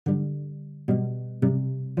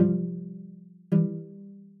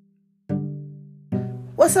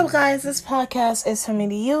What's up, guys? This podcast is from me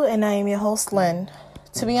to you, and I am your host, Lynn.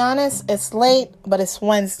 To be honest, it's late, but it's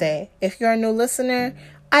Wednesday. If you're a new listener,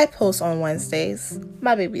 I post on Wednesdays.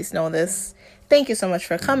 My babies know this. Thank you so much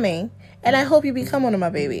for coming, and I hope you become one of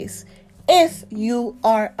my babies. If you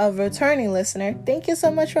are a returning listener, thank you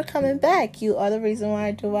so much for coming back. You are the reason why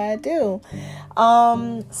I do what I do.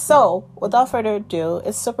 So, without further ado,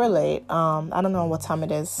 it's super late. I don't know what time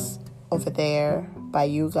it is over there by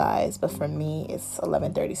you guys, but for me it's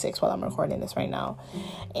 11:36 while I'm recording this right now,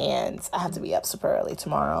 and I have to be up super early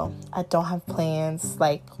tomorrow. I don't have plans,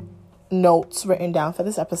 like notes written down for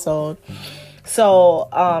this episode, so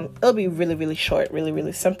it'll be really short,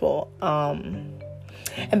 really simple, and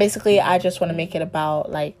basically I just want to make it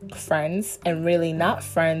about like friends, and really not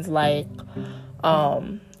friends like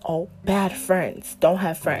bad friends, don't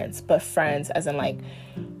have friends, but friends as in like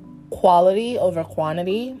quality over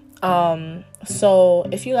quantity. So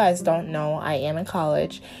if you guys don't know, I am in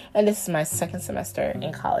college, and this is my second semester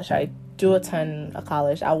in college. I do attend a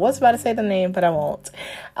college. I was about to say the name, but I won't.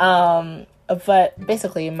 But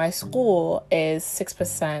basically my school is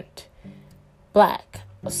 6% black.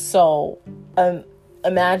 So,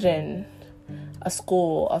 imagine a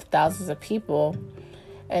school of thousands of people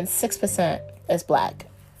and 6% is black.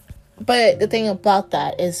 But the thing about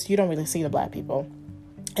that is you don't really see the black people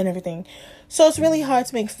and everything. So it's really hard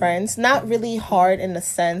to make friends. Not really hard in the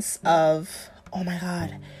sense of, oh my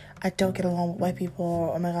God, I don't get along with white people.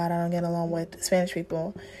 Or, oh my God, I don't get along with Spanish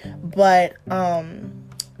people. But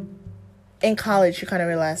in college, you kind of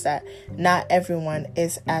realize that not everyone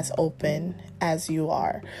is as open as you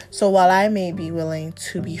are. So while I may be willing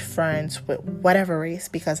to be friends with whatever race,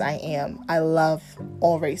 because I love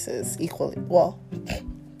all races equally. Well,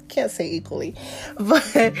 can't say equally,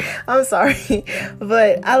 but I'm sorry,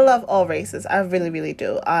 but I love all races. I really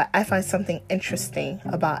do. I find something interesting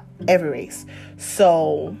about every race.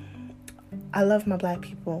 So I love my black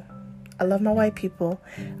people, I love my white people,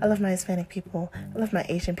 I love my Hispanic people, I love my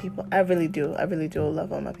Asian people. I really do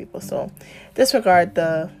love all my people. So disregard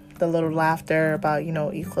the little laughter about,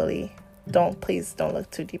 equally. Please don't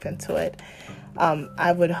look too deep into it.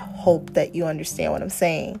 I would hope that you understand what I'm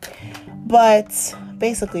saying. But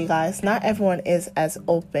basically, guys, not everyone is as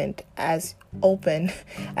open as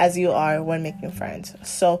you are when making friends.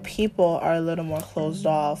 So people are a little more closed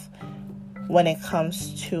off when it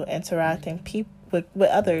comes to interacting with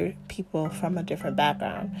other people from a different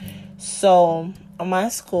background. So my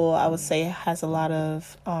school, I would say, has a lot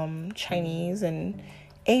of Chinese and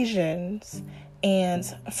Asians, and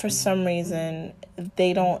for some reason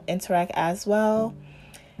they don't interact as well.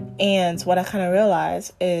 And what I kind of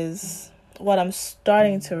realize is, what I'm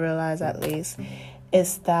starting to realize at least,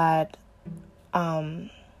 is that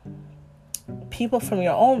people from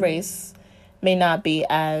your own race may not be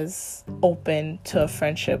as open to a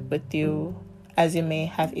friendship with you as you may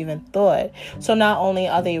have even thought. So not only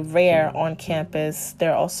are they rare on campus,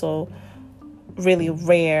 they're also really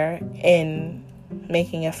rare in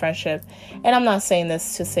making a friendship. And I'm not saying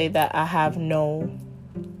this to say that I have no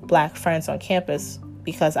black friends on campus,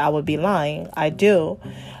 because I would be lying. I do.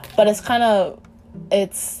 But it's getting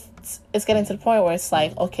to the point where it's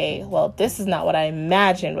like, okay, well, this is not what I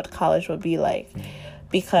imagined what college would be like,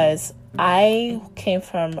 because I came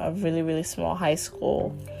from a really small high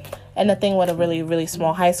school. And the thing with a really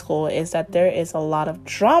small high school is that there is a lot of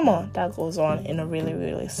drama that goes on in a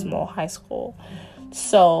really small high school.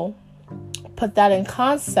 So put that in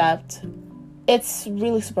concept, it's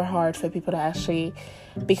really super hard for people to actually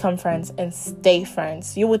become friends and stay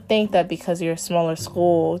friends. You would think that because you're a smaller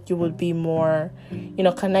school, you would be more,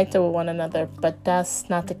 connected with one another, but that's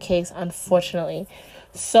not the case, unfortunately.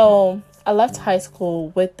 So I left high school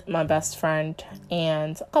with my best friend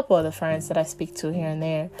and a couple other friends that I speak to here and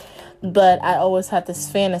there, but I always had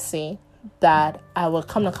this fantasy that I would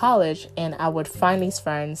come to college and I would find these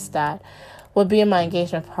friends that would be in my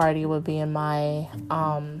engagement party, would be in my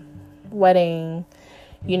wedding,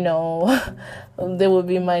 they would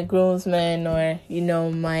be my groomsmen, or,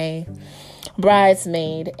 my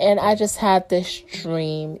bridesmaid. And I just had this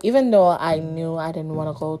dream. Even though I knew I didn't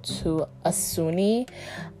want to go to a SUNY,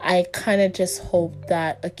 I kind of just hoped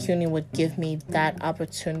that a CUNY would give me that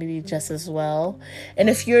opportunity just as well. And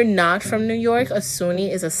if you're not from New York, a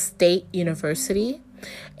SUNY is a state university,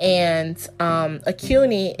 and a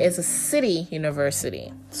CUNY is a city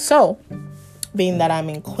university. So being that I'm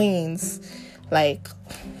in Queens,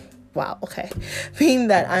 being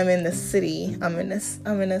that I'm in the city, I'm in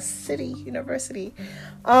a city university,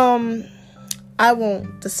 I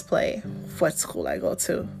won't display what school I go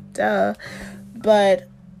to, but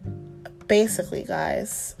basically,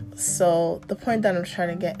 guys, so the point that I'm trying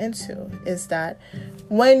to get into is that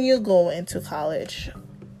when you go into college,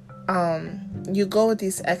 you go with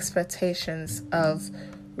these expectations of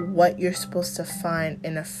what you're supposed to find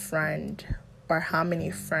in a friend or how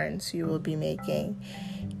many friends you will be making.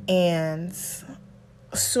 And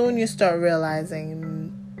soon you start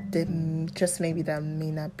realizing that just maybe that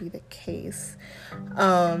may not be the case.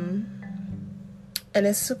 And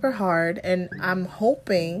it's super hard. And I'm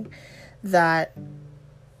hoping that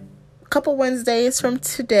a couple Wednesdays from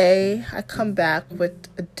today, I come back with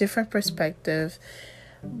a different perspective.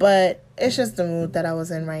 But it's just the mood that I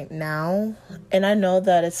was in right now. And I know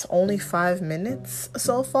that it's only 5 minutes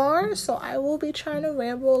so far, so I will be trying to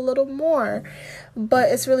ramble a little more. But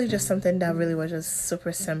it's really just something that really was just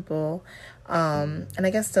super simple. And I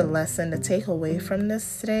guess the lesson to take away from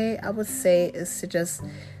this today, I would say, is to just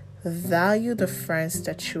value the friends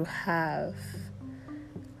that you have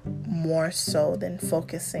more so than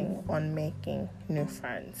focusing on making new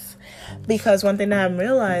friends. Because one thing that I'm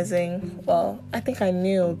realizing, well, I think I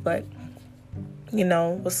knew, but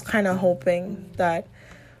was kind of hoping that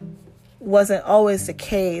wasn't always the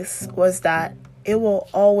case, was that it will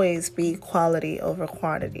always be quality over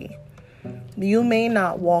quantity. You may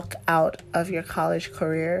not walk out of your college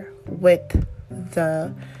career with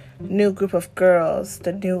the new group of girls,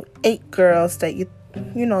 the new 8 girls that you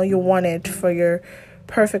wanted for your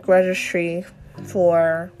perfect registry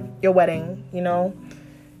for your wedding.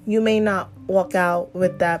 You may not walk out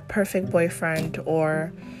with that perfect boyfriend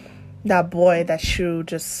or that boy that you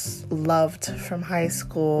just loved from high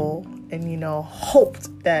school and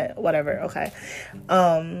hoped that whatever. Okay.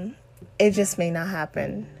 It just may not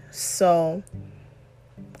happen. So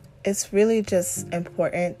it's really just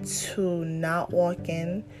important to not walk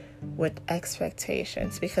in with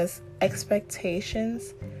expectations, because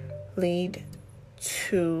expectations lead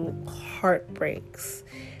to heartbreaks.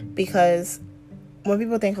 Because when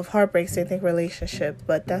people think of heartbreaks, they think relationship,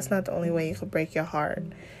 but that's not the only way you could break your heart.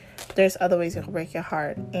 There's other ways you can break your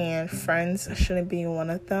heart, and friends shouldn't be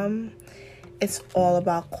one of them. It's all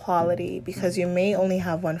about quality, because you may only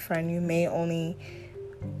have one friend. You may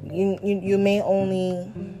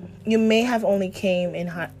have only came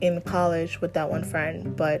in college with that one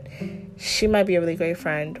friend, but she might be a really great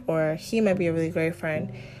friend, or he might be a really great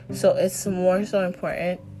friend. So it's more so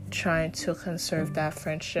important trying to conserve that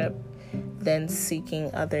friendship than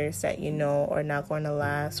seeking others that are not going to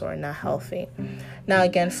last or not healthy. Now,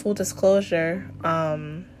 again, full disclosure,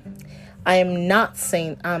 I'm not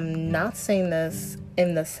saying this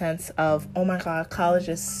in the sense of, oh my God, college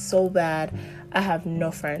is so bad, I have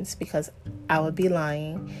no friends, because I would be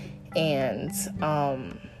lying, and I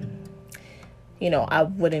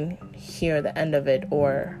wouldn't hear the end of it,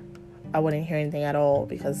 or I wouldn't hear anything at all,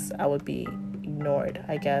 because I would be ignored,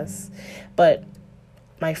 I guess. But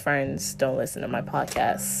my friends don't listen to my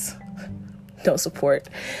podcasts, don't support.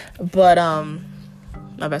 But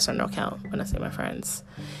my best friend don't count when I say my friends.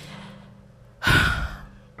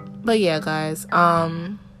 But yeah, guys,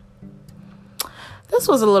 this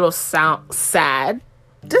was a little sad.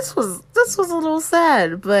 This was a little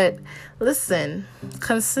sad, but listen,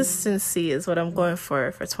 consistency is what I'm going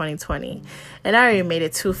for 2020. And I already made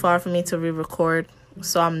it too far for me to re-record,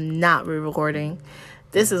 so I'm not re-recording.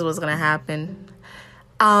 This is what's going to happen.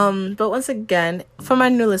 But once again, for my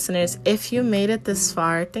new listeners, if you made it this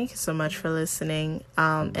far, thank you so much for listening.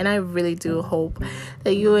 And I really do hope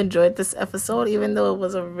that you enjoyed this episode, even though it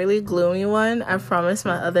was a really gloomy one. I promise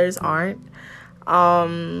my others aren't.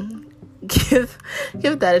 Give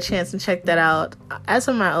that a chance and check that out. As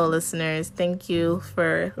for my old listeners, thank you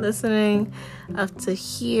for listening up to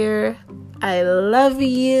here. I love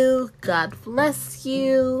you. God bless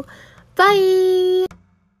you. Bye.